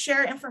only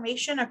share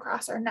information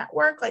across our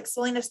network, like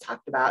Selena's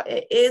talked about,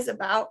 it is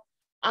about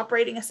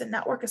operating as a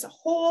network as a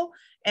whole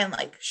and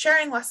like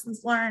sharing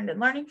lessons learned and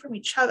learning from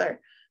each other.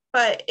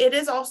 But it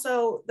is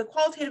also, the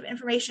qualitative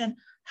information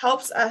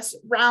helps us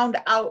round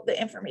out the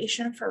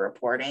information for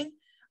reporting.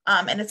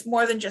 And it's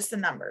more than just the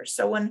numbers.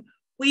 So when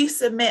we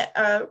submit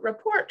a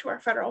report to our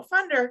federal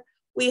funder,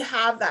 we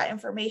have that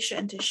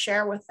information to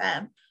share with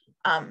them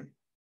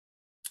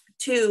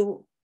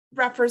to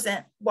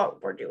represent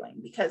what we're doing,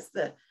 because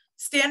the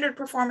standard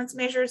performance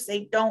measures,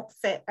 they don't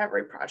fit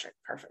every project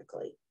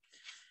perfectly.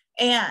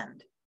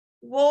 And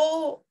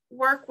we'll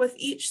work with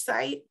each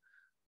site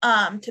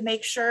to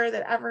make sure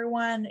that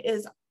everyone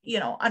is,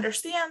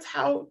 understands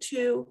how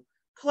to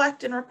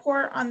collect and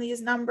report on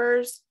these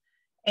numbers.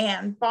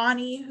 And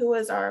Bonnie, who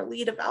is our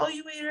lead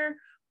evaluator,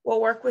 will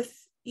work with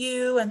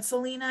you and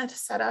Selena to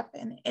set up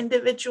an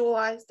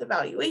individualized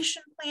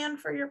evaluation plan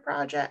for your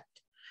project.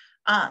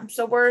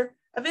 So we're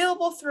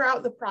available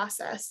throughout the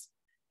process.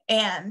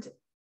 And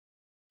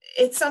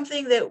it's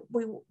something that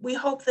we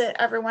hope that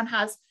everyone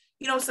has,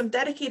 some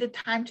dedicated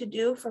time to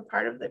do for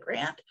part of the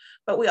grant,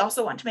 but we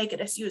also want to make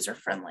it as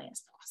user-friendly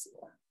as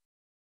possible.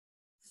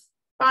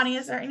 Bonnie,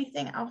 is there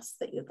anything else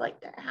that you'd like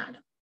to add?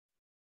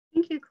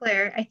 Thank you,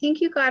 Claire. I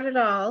think you got it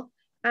all.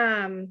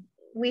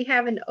 we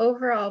have an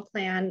overall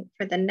plan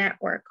for the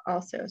network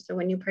also. So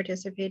when you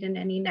participate in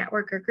any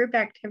network or group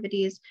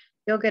activities,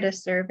 you'll get a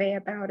survey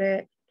about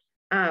it.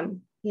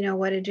 You know,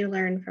 what did you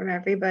learn from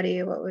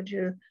everybody? What would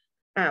you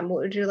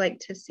like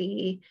to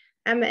see?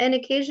 And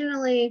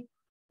occasionally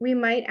we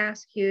might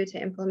ask you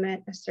to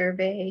implement a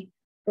survey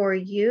for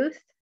youth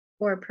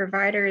or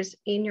providers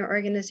in your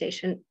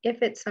organization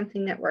if it's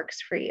something that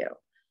works for you.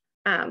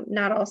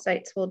 Not all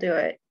sites will do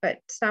it, but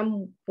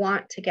some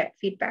want to get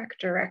feedback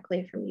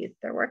directly from youth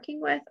they're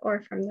working with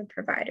or from the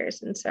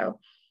providers. And so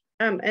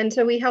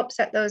we help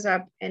set those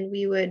up, and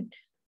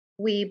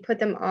we put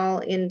them all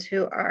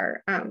into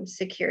our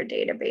secure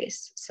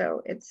database.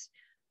 So it's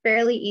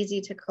fairly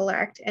easy to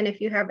collect. And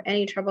if you have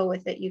any trouble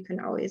with it, you can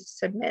always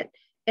submit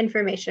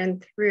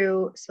information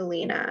through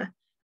Selena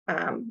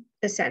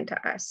to send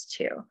to us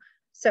too.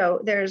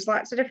 So there's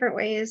lots of different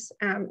ways,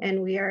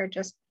 and we are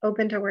just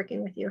open to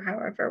working with you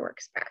however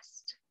works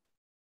best.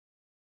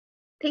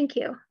 Thank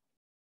you.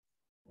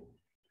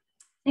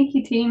 Thank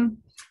you, team.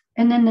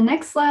 And then the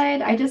next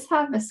slide, I just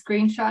have a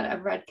screenshot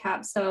of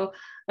REDCap. So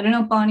I don't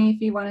know, Bonnie, if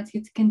you wanted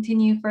to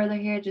continue further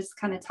here, just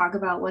kind of talk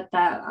about what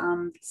that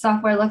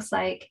software looks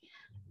like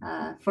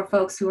for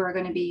folks who are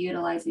going to be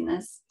utilizing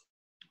this.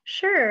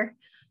 Sure.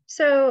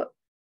 So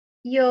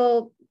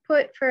you'll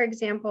put, for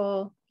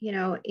example, you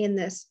know, in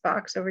this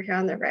box over here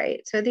on the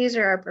right. So these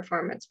are our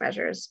performance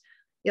measures.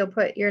 You'll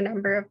put your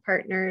number of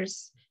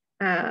partners,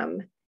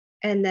 and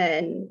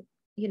then,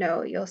 you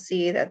know, you'll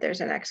see that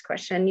there's a next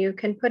question. You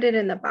can put it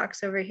in the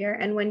box over here.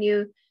 And when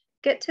you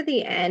get to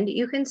the end,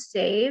 you can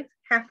save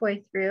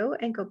halfway through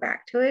and go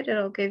back to it.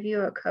 It'll give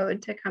you a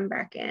code to come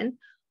back in.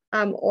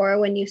 Or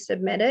when you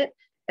submit it,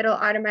 it'll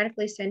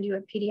automatically send you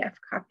a PDF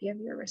copy of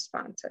your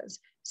responses.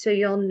 So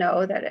you'll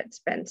know that it's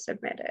been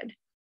submitted.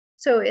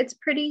 So it's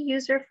pretty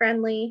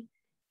user-friendly,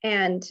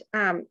 and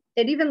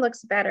it even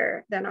looks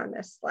better than on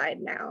this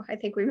slide now. I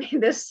think we made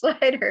this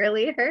slide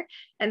earlier,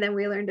 and then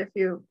we learned a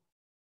few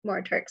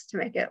more tricks to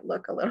make it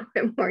look a little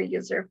bit more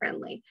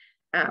user-friendly.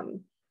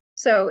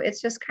 So it's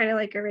just kind of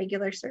like a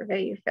regular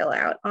survey you fill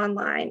out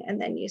online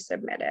and then you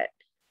submit it.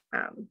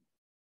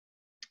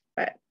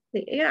 But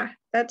yeah,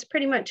 that's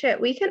pretty much it.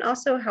 We can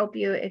also help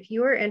you if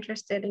you are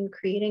interested in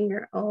creating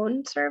your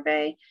own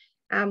survey.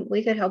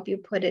 We could help you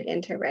put it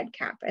into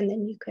REDCap, and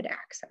then you could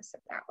access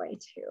it that way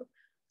too.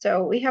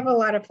 So we have a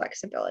lot of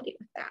flexibility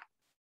with that.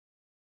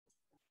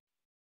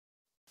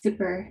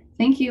 Super.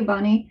 Thank you,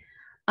 Bonnie.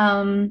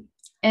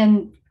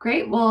 And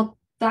great. Well,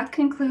 that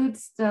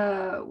concludes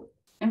the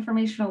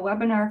informational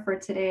webinar for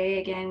today.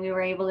 Again, we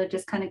were able to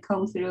just kind of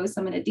comb through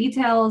some of the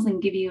details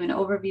and give you an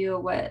overview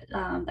of what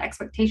the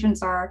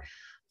expectations are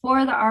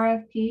for the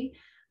RFP.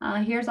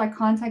 Here's our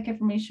contact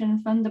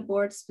information from the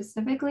board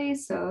specifically.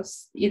 So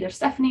either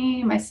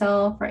Stephanie,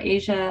 myself, or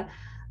Asia,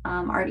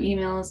 our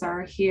emails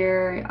are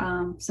here.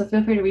 So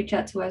feel free to reach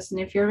out to us. And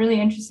if you're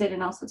really interested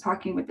in also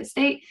talking with the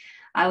state,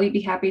 we'd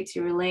be happy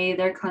to relay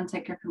their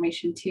contact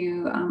information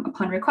to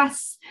upon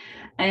requests.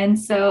 And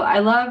so I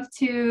love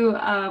to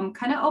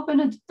kind of open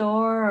a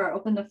door or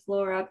open the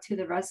floor up to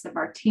the rest of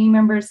our team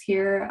members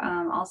here.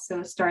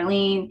 Also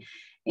Starlene,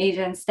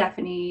 Asia, and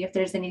Stephanie, if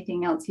there's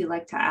anything else you'd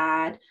like to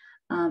add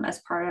as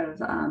part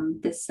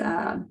of this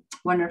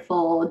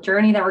wonderful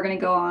journey that we're going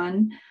to go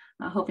on,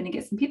 hoping to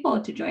get some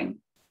people to join.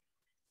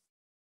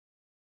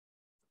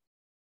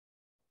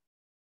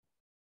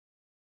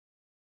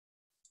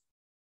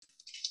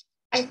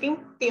 I think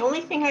the only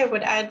thing I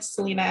would add,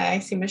 Selena, I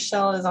see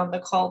Michelle is on the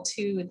call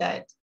too,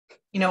 that,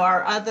 you know,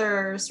 our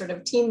other sort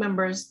of team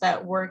members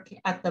that work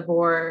at the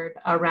board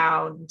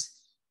around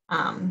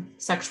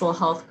sexual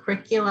health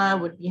curricula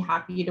would be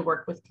happy to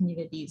work with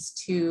communities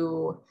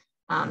to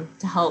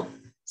help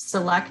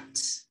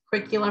select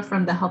curricula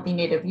from the Healthy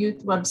Native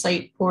Youth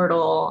website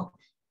portal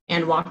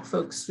and walk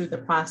folks through the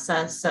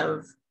process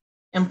of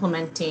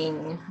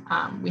implementing.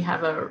 We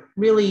have a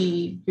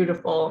really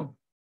beautiful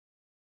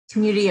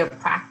community of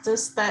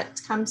practice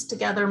that comes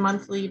together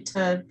monthly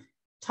to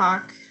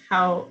talk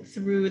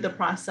through the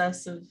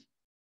process of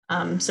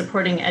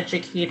supporting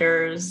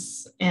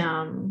educators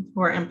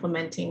who are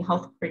implementing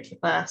health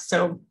curricula.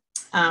 So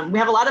we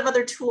have a lot of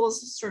other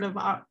tools sort of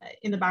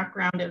in the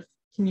background if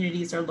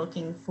communities are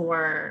looking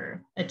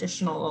for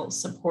additional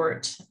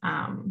support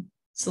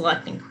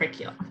selecting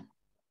curricula.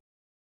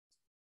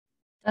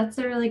 That's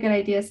a really good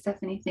idea,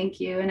 Stephanie. Thank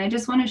you. And I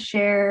just want to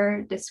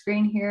share the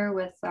screen here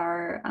with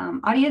our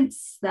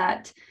audience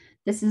that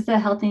this is the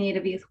Healthy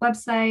Native Youth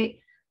website.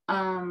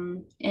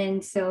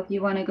 And so if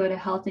you want to go to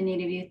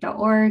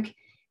healthynativeYouth.org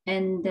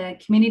and the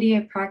community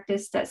of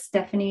practice that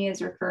Stephanie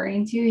is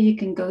referring to, you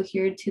can go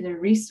here to the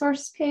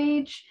resource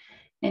page.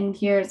 And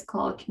here it's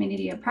called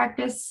Community of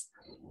Practice.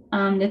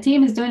 The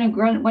team is doing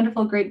a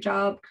wonderful, great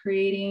job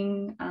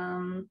creating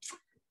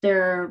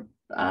their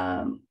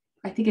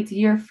I think it's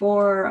year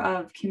 4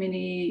 of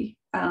community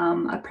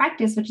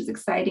practice, which is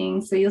exciting.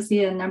 So you'll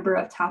see a number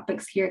of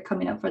topics here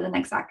coming up for the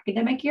next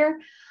academic year.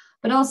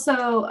 But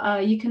also,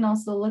 you can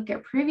also look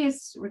at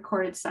previous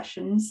recorded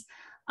sessions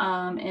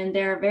And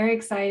they're very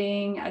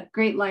exciting, a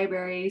great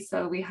library.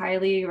 So we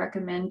highly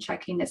recommend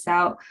checking this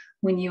out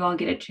when you all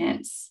get a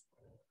chance.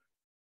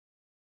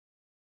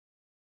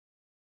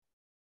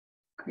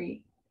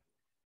 Great.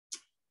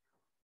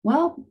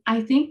 Well,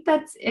 I think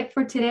that's it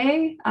for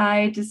today.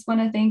 I just want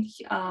to thank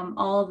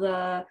all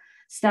the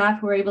staff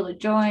who were able to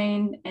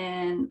join,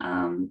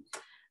 and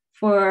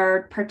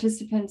for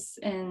participants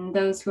and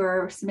those who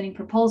are submitting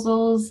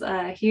proposals.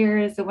 Here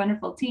is a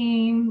wonderful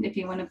team if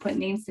you want to put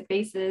names to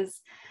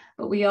faces.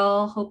 But we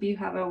all hope you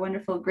have a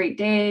wonderful, great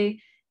day,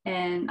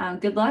 and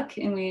good luck,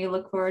 and we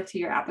look forward to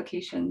your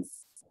applications.